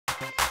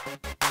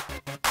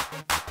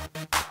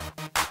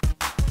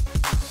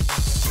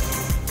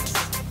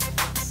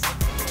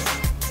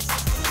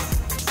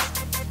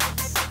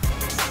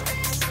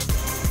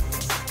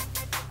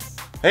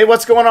Hey,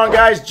 what's going on,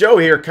 guys? Joe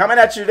here, coming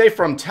at you today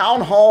from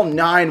Town Hall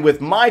 9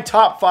 with my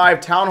top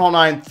 5 Town Hall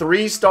 9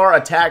 3-star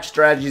attack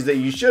strategies that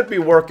you should be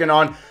working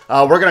on.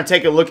 We're going to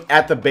take a look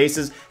at the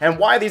bases and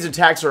why these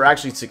attacks are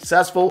actually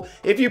successful.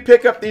 If you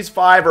pick up these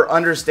 5 or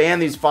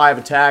understand these 5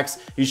 attacks,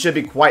 you should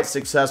be quite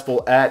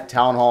successful at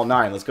Town Hall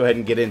 9. Let's go ahead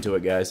and get into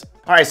it, guys.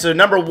 Alright, so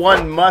number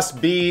 1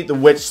 must be the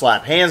Witch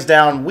Slap. Hands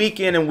down, week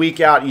in and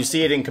week out, you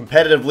see it in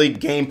competitive league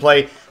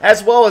gameplay,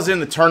 as well as in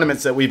the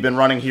tournaments that we've been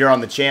running here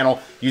on the channel.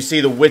 You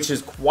see the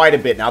witches quite a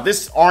bit. Now,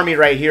 this army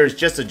right here is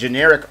just a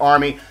generic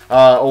army,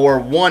 or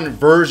one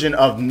version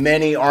of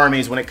many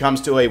armies when it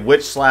comes to a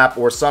Witch Slap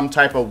or some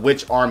type of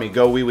witch army.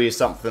 Go wee wee,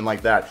 something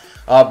like that.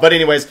 But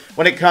anyways,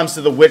 when it comes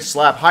to the Witch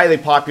Slap, highly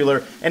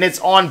popular, and it's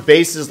on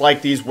bases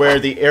like these where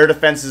the air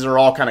defenses are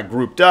all kind of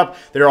grouped up.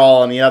 They're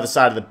all on the other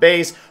side of the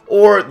base,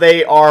 or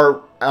they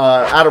are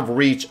out of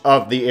reach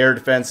of the air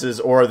defenses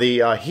or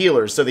the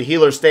healers. So the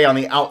healers stay on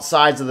the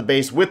outsides of the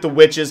base with the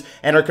witches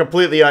and are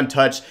completely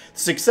untouched. The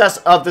success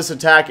of this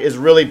attack is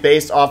really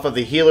based off of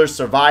the healers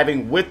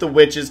surviving with the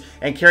witches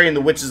and carrying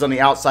the witches on the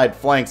outside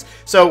flanks.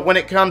 So when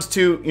it comes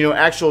to,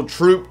 actual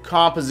troop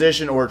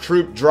composition or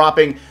troop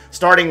dropping,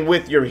 starting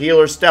with your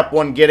healers, step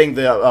 1, getting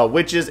the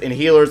witches and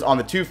healers on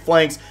the 2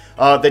 flanks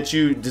that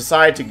you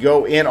decide to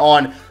go in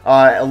on,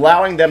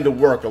 allowing them to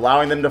work,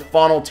 allowing them to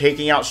funnel,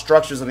 taking out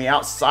structures on the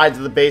outsides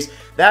of the base.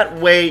 That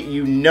way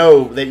you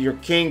know that your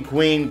king,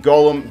 queen,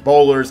 golem,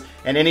 bowlers,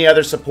 and any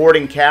other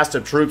supporting cast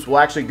of troops will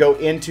actually go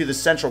into the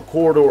central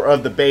corridor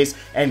of the base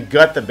and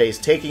gut the base,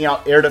 taking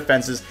out air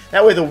defenses.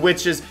 That way the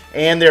witches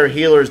and their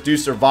healers do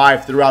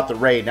survive throughout the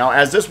raid. Now,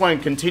 as this one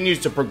continues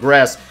to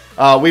progress,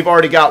 we've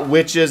already got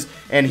witches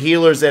and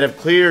healers that have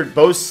cleared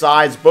both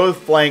sides,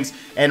 both flanks,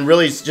 and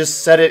really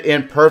just set it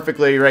in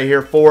perfectly right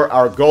here for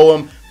our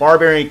golem,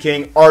 barbarian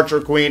king,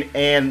 archer queen,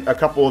 and a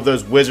couple of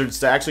those wizards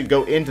to actually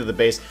go into the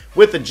base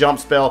with the jump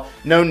spell.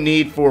 No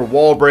need for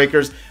wall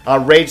breakers.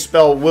 Rage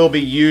spell will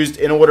be used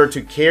in order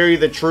to carry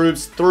the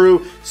troops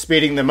through,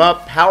 speeding them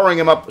up, powering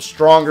them up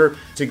stronger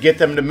to get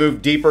them to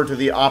move deeper to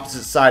the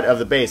opposite side of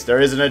the base.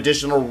 There is an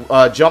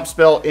additional jump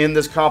spell in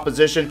this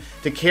composition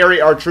to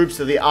carry our troops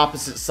to the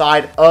opposite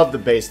side of the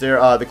base. There,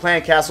 the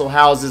clan castle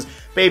houses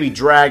baby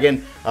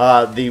dragon,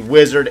 the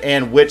wizard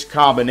and witch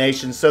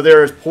combination. So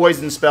there is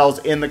poison spells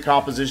in the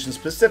composition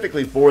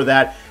specifically for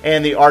that,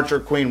 and the archer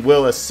queen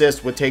will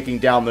assist with taking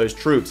down those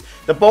troops.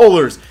 The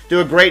bowlers do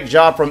a great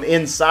job from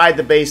inside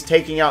the base,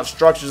 taking out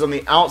structures on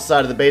the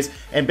outside of the base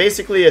and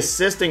basically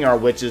assisting our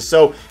witches.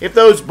 So if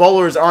those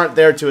bowlers aren't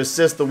there to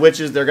assist the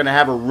witches, they're going to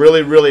have a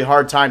really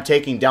hard time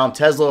taking down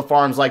Tesla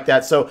farms like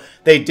that. So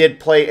they did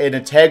play an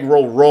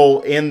integral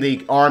role in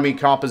the army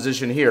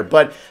composition here.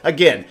 But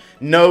again,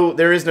 no,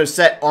 there is no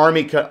set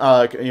army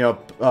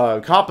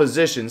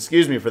composition,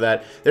 excuse me for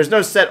that. There's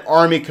no set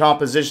army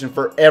composition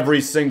for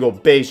every single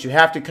base. You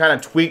have to kind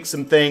of tweak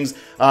some things.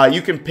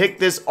 You can pick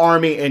this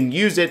army and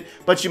use it,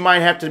 but you might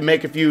have to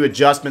make a few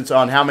adjustments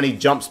on how many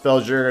jump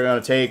spells you're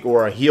going to take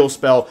or a heal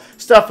spell,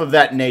 stuff of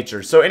that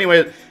nature. So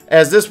anyway,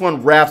 as this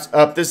one wraps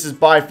up, this is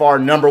by far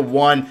number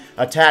 1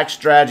 attack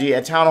strategy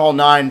at Town Hall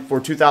 9 for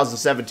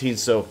 2017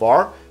 so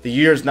far. The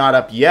year's not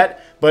up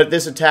yet, but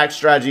this attack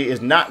strategy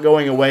is not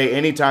going away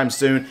anytime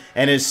soon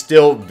and is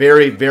still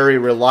very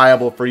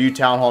reliable for you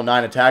Town Hall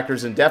 9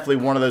 attackers, and definitely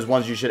one of those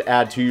ones you should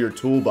add to your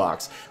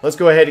toolbox. Let's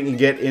go ahead and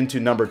get into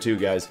number 2,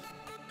 guys.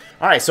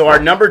 Alright, so our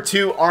number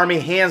 2 army,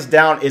 hands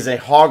down, is a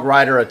Hog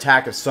Rider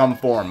attack of some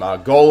form.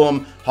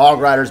 Golem,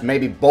 Hog Riders,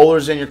 maybe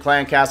bowlers in your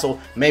clan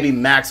castle, maybe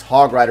max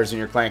Hog Riders in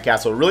your clan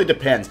castle. It really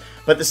depends,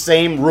 but the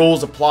same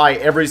rules apply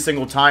every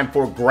single time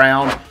for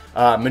ground,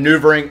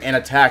 maneuvering, and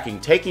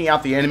attacking. Taking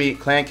out the enemy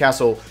clan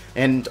castle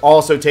and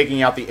also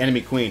taking out the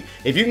enemy queen.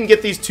 If you can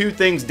get these 2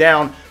 things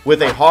down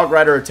with a Hog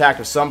Rider attack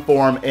of some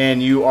form,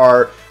 and you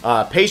are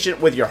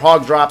patient with your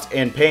hog drops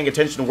and paying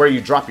attention to where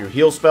you drop your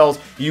heal spells,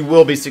 you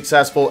will be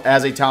successful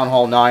as a Town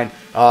Hall 9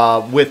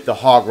 with the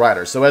Hog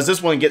Rider. So as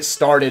this one gets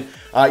started,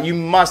 you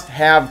must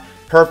have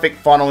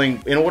perfect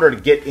funneling in order to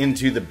get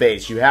into the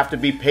base. You have to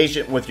be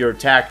patient with your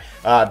attack,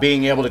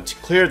 being able to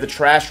clear the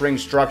trash ring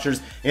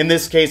structures. In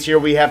this case here,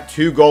 we have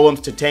 2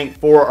 golems to tank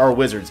for our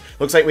wizards.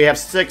 Looks like we have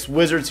 6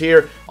 wizards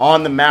here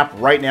on the map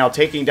right now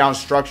taking down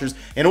structures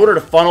in order to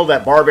funnel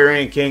that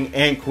barbarian king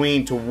and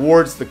queen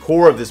towards the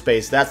core of this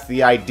base. That's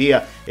the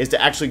idea, is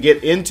to actually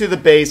get into the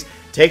base,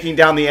 taking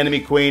down the enemy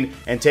queen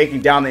and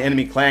taking down the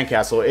enemy clan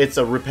castle. It's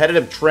a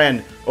repetitive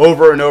trend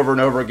over and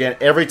over again.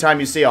 Every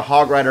time you see a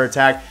Hog Rider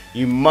attack,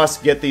 you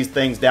must get these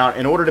things down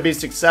in order to be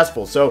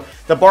successful. So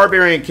the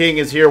barbarian king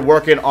is here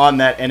working on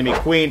that enemy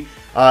queen.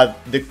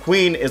 The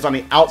queen is on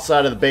the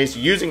outside of the base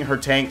using her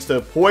tanks.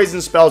 The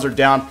poison spells are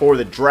down for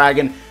the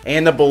dragon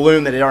and the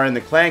balloon that are in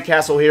the clan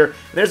castle here.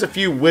 There's a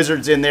few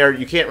wizards in there.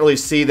 You can't really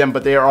see them,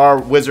 but there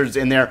are wizards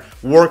in there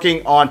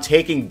working on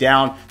taking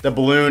down the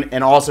balloon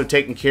and also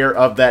taking care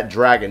of that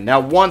dragon. Now,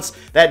 once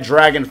that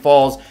dragon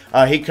falls,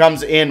 he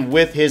comes in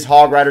with his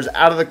hog riders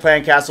out of the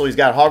clan castle. He's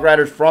got hog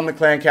riders from the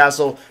clan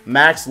castle,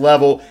 max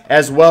level,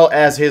 as well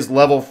as his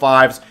level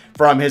 5s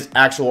from his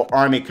actual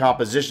army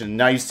composition.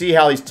 Now you see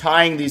how he's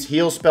tying these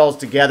heal spells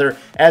together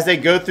as they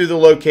go through the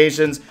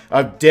locations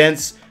of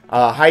dense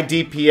high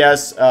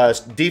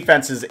DPS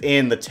defenses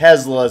in the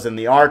Teslas and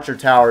the Archer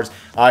Towers,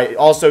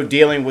 also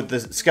dealing with the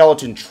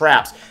skeleton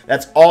traps.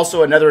 That's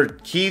also another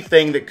key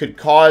thing that could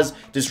cause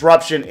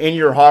disruption in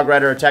your Hog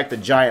Rider attack: the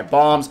giant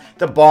bombs,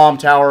 the bomb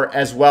tower,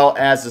 as well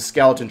as the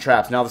skeleton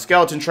traps. Now the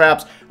skeleton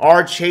traps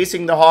are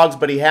chasing the hogs,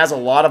 but he has a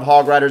lot of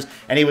Hog Riders,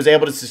 and he was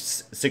able to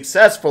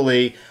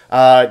successfully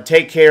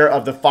take care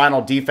of the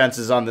final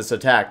defenses on this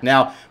attack.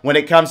 Now, when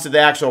it comes to the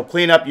actual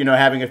cleanup, you know,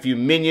 having a few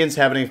minions,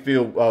 having a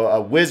few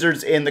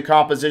wizards in the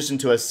composition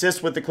to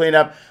assist with the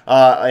cleanup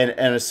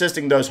and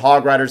assisting those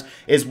Hog Riders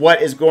is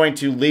what is going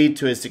to lead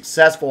to a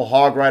successful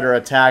Hog Rider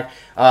attack.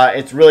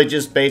 It's really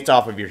just based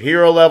off of your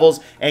hero levels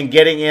and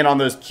getting in on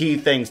those key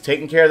things,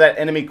 taking care of that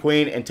enemy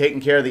queen and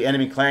taking care of the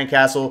enemy clan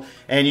castle,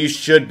 and you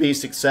should be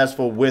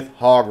successful with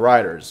Hog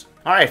Riders.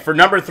 Alright, for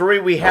number 3,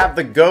 we have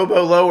the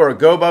Gobolo or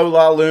Gobo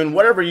Laloon,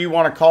 whatever you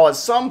want to call it,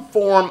 some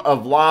form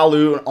of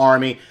Laloon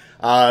army.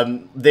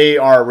 They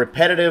are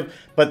repetitive,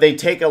 but they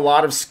take a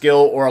lot of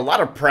skill or a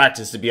lot of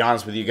practice, to be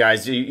honest with you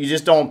guys. You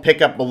just don't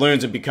pick up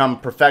balloons and become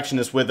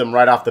perfectionists with them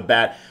right off the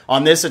bat.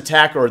 On this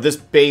attack or this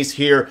base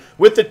here,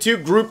 with the 2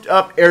 grouped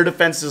up air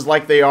defenses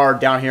like they are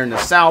down here in the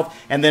south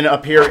and then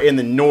up here in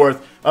the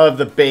north of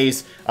the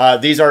base,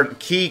 these are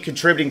key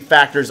contributing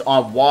factors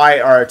on why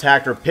our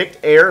attacker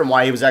picked air and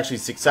why he was actually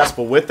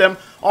successful with them.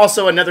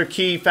 Also, another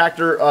key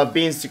factor of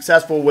being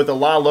successful with a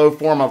Lalo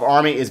form of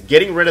army is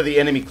getting rid of the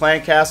enemy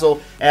clan castle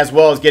as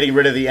well as getting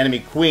rid of the enemy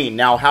queen.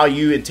 Now, how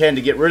you intend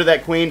to get rid of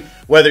that queen,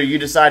 whether you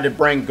decide to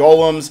bring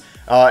golems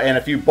and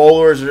a few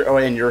bowlers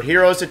and your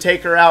heroes to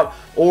take her out,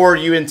 or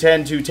you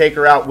intend to take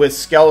her out with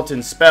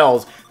skeleton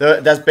spells,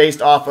 that's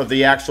based off of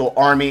the actual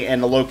army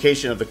and the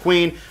location of the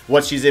queen,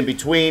 what she's in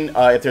between.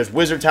 If there's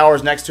wizard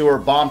towers next to her,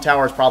 bomb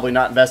towers, probably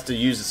not best to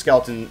use a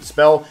skeleton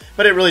spell,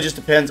 but it really just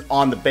depends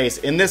on the base.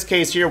 In this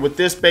case here, with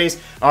this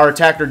base, our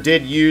attacker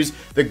did use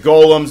the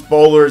golems,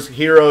 bowlers,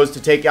 heroes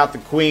to take out the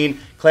queen,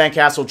 clan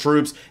castle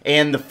troops,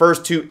 and the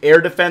first 2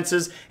 air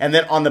defenses, and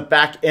then on the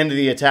back end of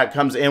the attack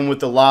comes in with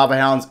the lava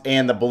hounds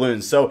and the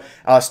balloons. So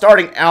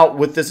starting out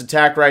with this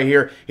attack right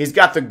here, he's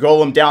got the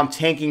golem down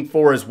tanking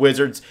for his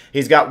wizards.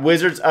 He's got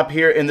wizards up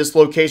here in this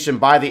location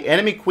by the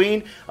enemy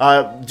queen,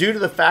 due to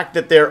the fact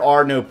that there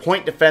are no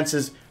point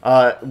defenses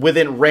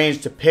within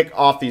range to pick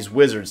off these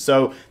wizards.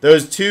 So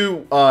those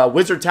 2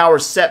 wizard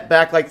towers set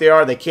back like they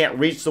are, they can't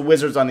reach the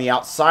wizards on the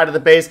outside of the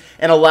base,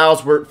 and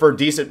allows for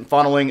decent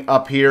funneling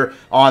up here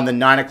on the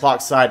 9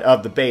 o'clock side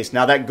of the base.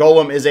 Now that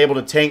golem is able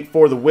to tank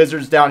for the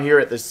wizards down here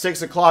at the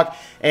 6 o'clock,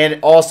 and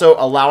also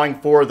allowing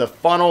for the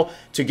funnel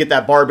to get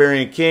that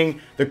barbarian king,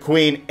 the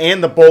queen,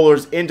 and the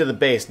bowlers into the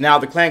base. Now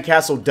the clan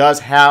castle does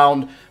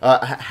house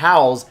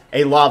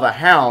a lava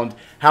hound.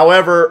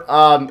 However,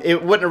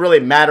 it wouldn't have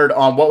really mattered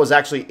on what was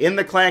actually in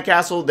the clan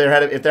castle.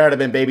 If there had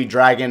been baby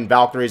dragon,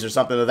 Valkyries, or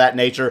something of that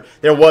nature,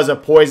 there was a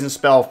poison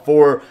spell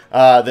for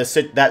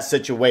that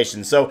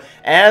situation. So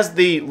as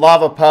the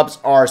lava pups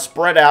are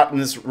spread out in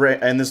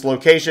this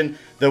location,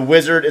 the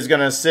wizard is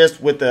going to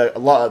assist with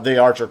the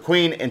archer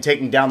queen in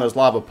taking down those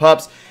lava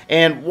pups.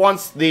 And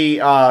once the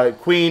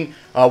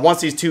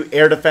once these 2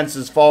 air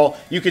defenses fall,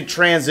 you can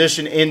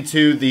transition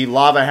into the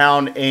lava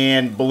hound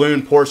and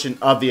balloon portion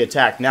of the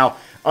attack. Now,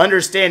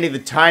 understanding the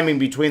timing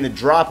between the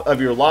drop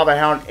of your lava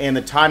hound and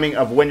the timing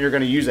of when you're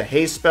going to use a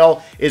haste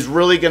spell is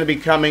really going to be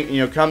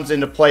comes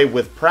into play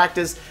with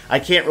practice. I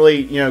can't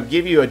really,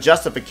 give you a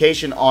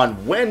justification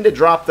on when to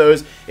drop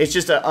those. It's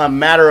just a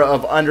matter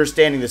of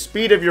understanding the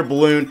speed of your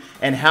balloon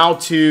and how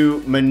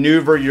to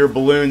maneuver your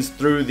balloons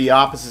through the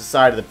opposite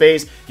side of the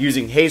base,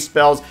 using haste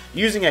spells,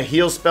 using a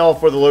heal spell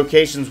for the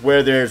locations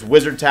where there's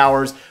wizard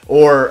towers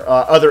or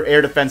other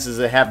air defenses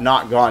that have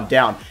not gone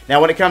down.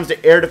 Now, when it comes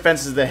to air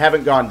defenses that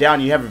haven't gone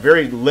down, you have a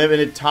very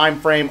limited time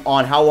frame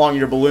on how long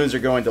your balloons are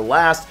going to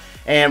last.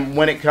 And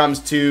when it comes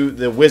to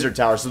the wizard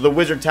towers, so the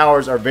wizard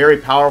towers are very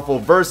powerful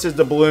versus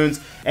the balloons,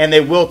 and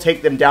they will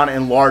take them down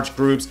in large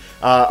groups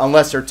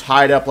unless they're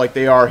tied up like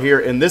they are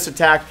here in this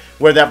attack,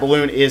 where that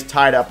balloon is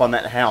tied up on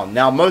that hound.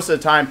 Now, most of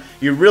the time,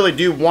 you really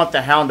do want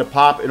the hound to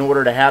pop in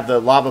order to have the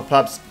lava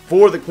pups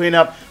for the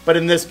cleanup, but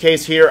in this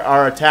case here,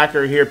 our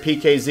attacker here,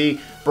 PKZ,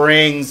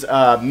 brings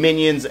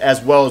minions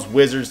as well as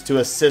wizards to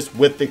assist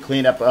with the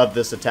cleanup of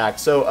this attack.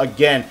 So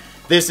again,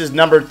 this is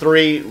number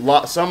 3,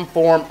 some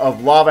form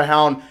of lava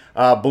hound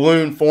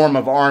balloon form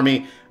of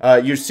army.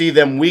 You see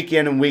them week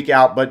in and week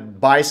out, but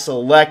by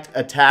select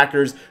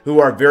attackers who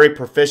are very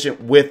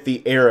proficient with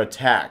the air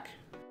attack.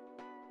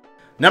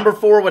 Number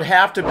 4 would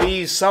have to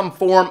be some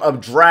form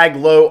of drag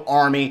low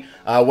army,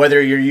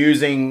 whether you're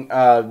using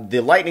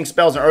the lightning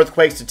spells and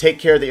earthquakes to take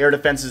care of the air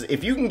defenses.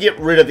 If you can get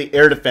rid of the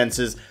air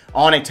defenses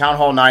on a Town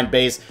Hall 9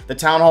 base, the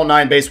Town Hall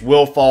 9 base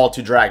will fall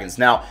to dragons.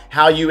 Now,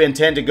 how you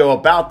intend to go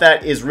about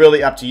that is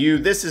really up to you.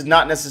 This is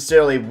not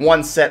necessarily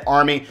one set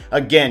army.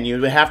 Again,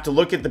 you have to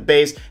look at the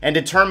base and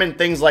determine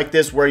things like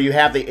this where you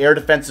have the air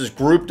defenses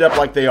grouped up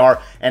like they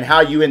are and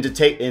how you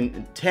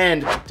intend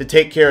to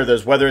take care of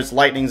those, whether it's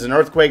lightnings and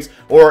earthquakes,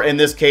 or in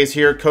this case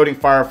here, Coding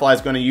Firefly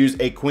is going to use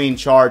a queen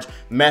charge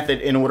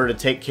method in order to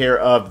take care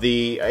of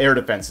the air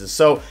defenses.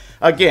 So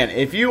again,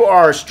 if you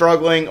are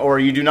struggling or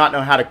you do not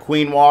know how to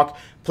queen walk,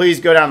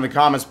 please go down in the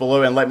comments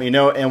below and let me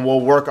know, and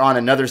we'll work on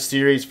another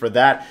series for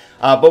that.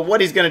 But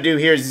what he's going to do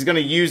here is he's going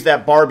to use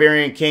that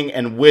Barbarian King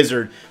and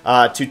Wizard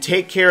to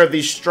take care of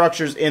these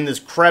structures in this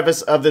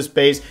crevice of this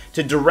base,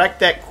 to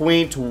direct that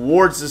queen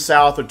towards the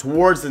south or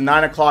towards the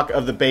 9 o'clock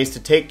of the base to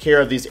take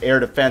care of these air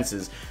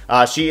defenses.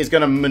 She is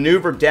going to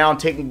maneuver down,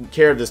 taking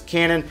care of this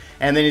cannon,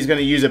 and then he's going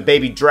to use a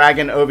baby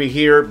dragon over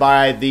here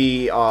by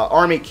the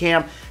army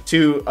camp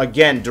to,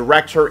 again,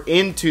 direct her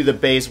into the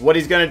base. What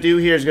he's going to do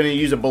here is going to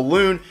use a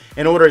balloon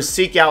in order to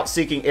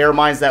seeking air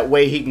mines. That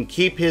way he can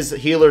keep his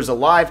healers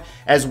alive,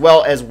 as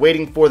well as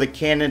waiting for the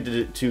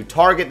cannon to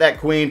target that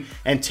queen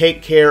and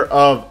take care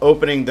of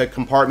opening the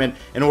compartment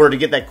in order to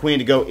get that queen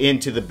to go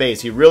into the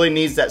base. He really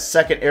needs that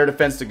second air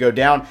defense to go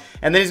down,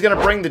 and then he's going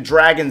to bring the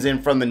dragons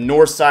in from the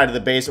north side of the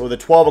base, or the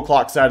 12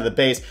 o'clock side of the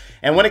base.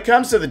 And when it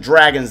comes to the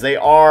dragons, they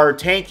are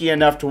tanky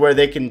enough to where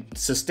they can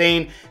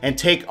sustain and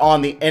take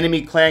on the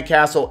enemy clan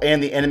castle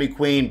and the enemy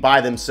queen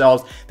by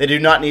themselves. They do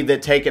not need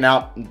that taken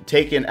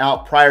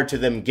out prior to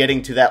them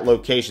getting to that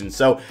location.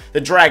 So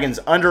the dragons,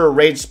 under a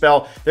rage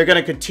spell, they're going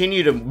to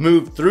continue to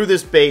move through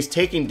this base,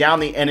 taking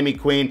down the enemy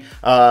queen.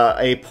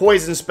 A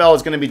poison spell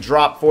is going to be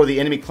dropped for the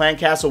enemy clan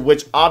castle,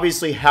 which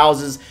obviously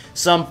houses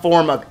some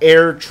form of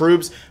air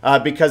troops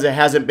because it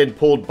hasn't been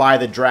pulled by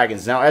the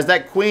dragons. Now, as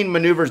that queen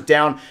maneuvers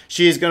down,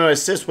 she is going to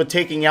assist with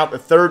taking out the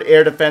third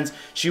air defense.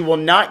 She will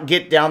not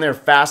get down there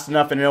fast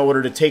enough in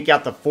order to take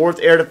out the fourth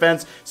air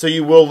defense, so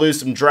you will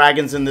lose some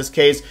dragons in this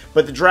case.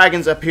 But the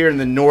dragons up here in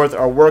the north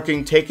are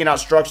working, taking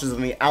out structures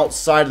on the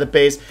outside of the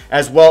base,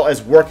 as well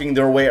as working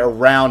their way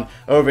around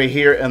over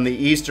here on the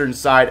eastern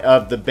side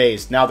of the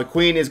base. Now, the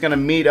queen is going to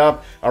meet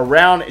up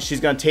around. She's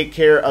going to take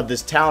care of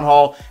this town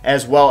hall,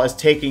 as well as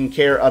taking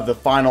care of the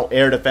final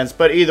air defense.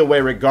 But either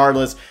way,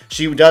 regardless,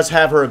 she does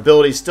have her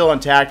ability still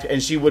intact,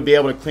 and she would be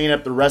able to clean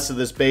up the rest of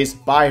this base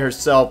by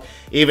herself,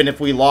 even if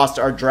we lost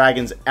our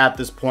dragons at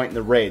this point in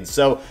the raid.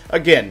 So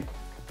again,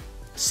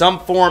 some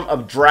form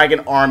of dragon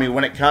army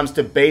when it comes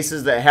to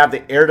bases that have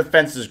the air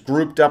defenses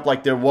grouped up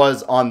like there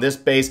was on this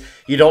base.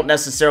 You don't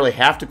necessarily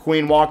have to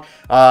queen walk.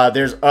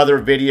 There's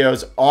other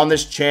videos on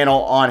this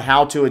channel on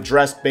how to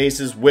address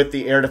bases with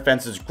the air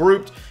defenses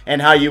grouped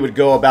and how you would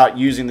go about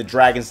using the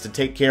dragons to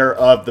take care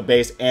of the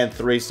base and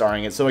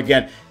 3-starring it. So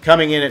again,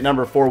 coming in at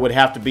number 4 would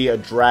have to be a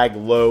drag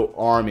low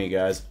army,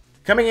 guys.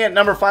 Coming in at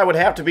number 5 would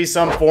have to be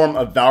some form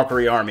of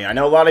Valkyrie army. I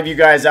know a lot of you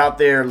guys out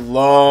there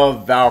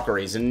love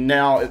Valkyries, and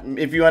now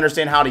if you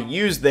understand how to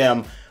use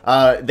them,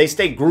 they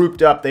stay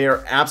grouped up. They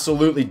are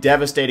absolutely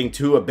devastating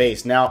to a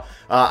base. Now,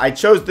 I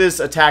chose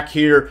this attack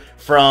here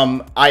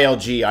from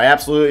ILG. I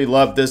absolutely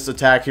love this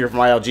attack here from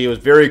ILG. It was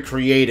very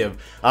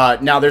creative.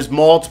 Now, there's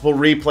multiple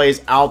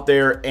replays out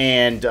there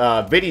and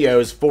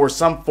videos for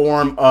some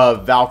form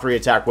of Valkyrie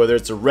attack, whether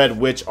it's a Red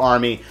Witch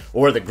army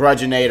or the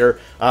Grudgeonator.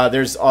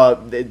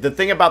 The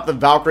thing about the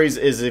Valkyries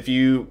is if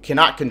you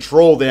cannot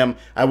control them,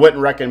 I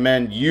wouldn't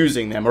recommend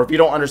using them. Or if you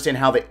don't understand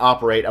how they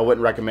operate, I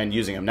wouldn't recommend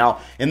using them. Now,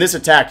 in this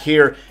attack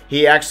here,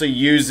 he actually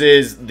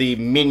uses the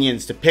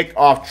minions to pick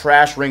off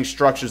trash ring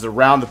structures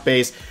around the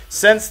base,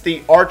 since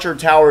the archer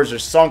towers are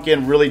sunk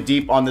in really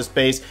deep on this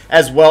base,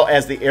 as well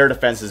as the air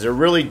defenses. They're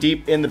really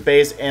deep in the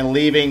base and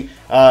leaving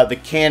the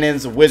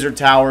cannons, the wizard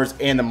towers,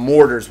 and the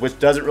mortars, which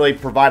doesn't really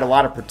provide a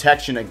lot of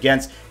protection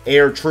against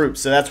air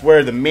troops. So that's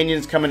where the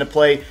minions come into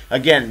play.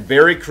 Again,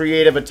 very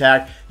creative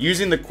attack,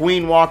 using the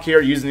queen walk here,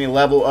 using the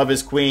level of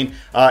his queen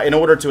in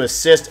order to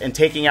assist in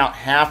taking out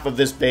half of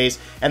this base.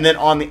 And then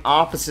on the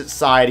opposite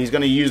side, he's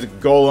going to use the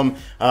golem,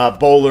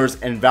 bowlers,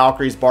 and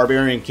Valkyrie's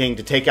Barbarian King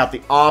to take out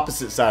the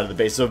opposite side of the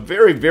base. So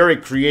very, very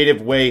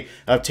creative way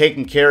of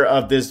taking care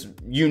of this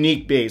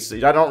unique base. I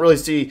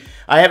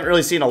haven't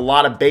really seen a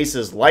lot of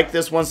bases like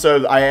this one,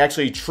 so I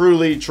actually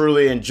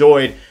truly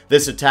enjoyed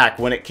this attack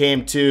when it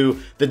came to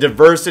the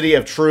diversity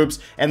of troops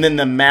and then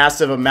the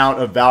massive amount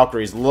of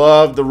Valkyries.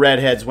 Love the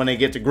redheads when they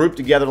get to group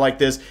together like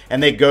this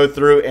and they go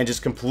through and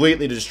just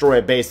completely destroy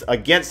a base.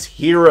 Against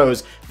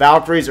heroes,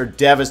 Valkyries are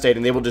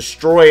devastating. They will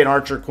destroy an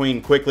archer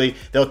queen quickly.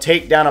 They'll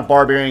take down a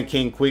barbarian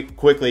king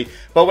quickly.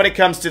 But when it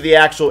comes to the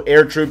actual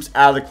air troops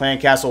out of the clan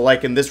castle,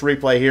 like in this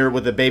replay here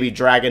with the baby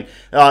dragon,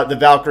 the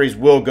Valkyries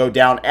will go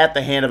down at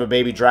the hand of a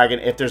baby dragon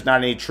if there's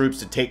not any troops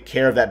to take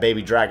care of that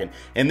baby dragon.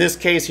 In this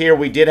case here,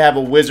 we did have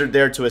a wizard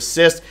there to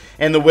assist,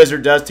 and the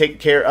wizard does take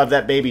care of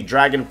that baby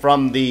dragon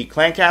from the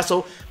clan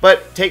castle.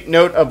 But take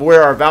note of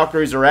where our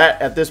Valkyries are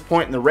at this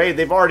point in the raid.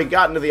 They've already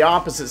gotten to the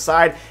opposite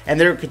side, and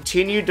they're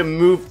continuing to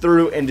move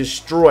through and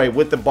destroy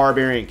with the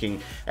Barbarian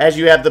King. as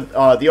you have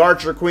the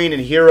Archer Queen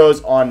and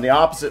heroes on the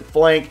opposite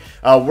flank,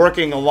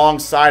 working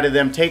alongside of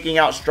them, taking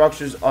out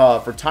structures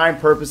for time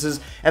purposes.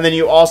 And then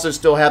you also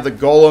still have the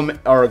Golem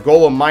or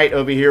Golemite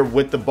over here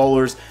with the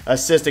bowlers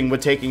assisting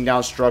with taking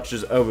down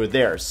structures over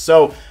there.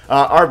 So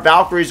our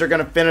Valkyries are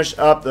going to finish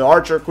up. The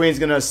Archer Queen is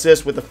going to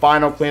assist with the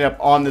final cleanup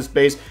on this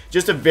base.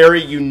 Just a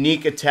very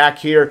unique attack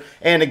here.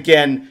 And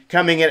again,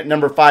 coming in at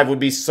number 5 would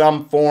be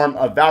some form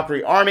of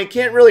Valkyrie army.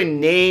 Can't really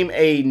name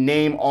a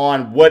name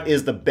on what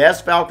is the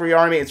best Valkyrie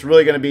army. It's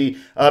really going to be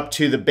up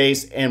to the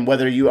base and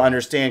whether you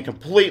understand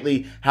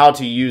completely how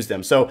to use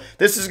them. So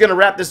this is going to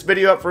wrap this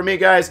video up for me,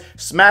 guys.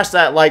 Smash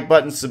that like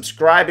button,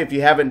 subscribe if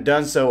you haven't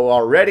done so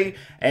already,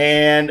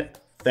 and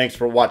thanks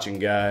for watching,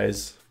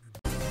 guys.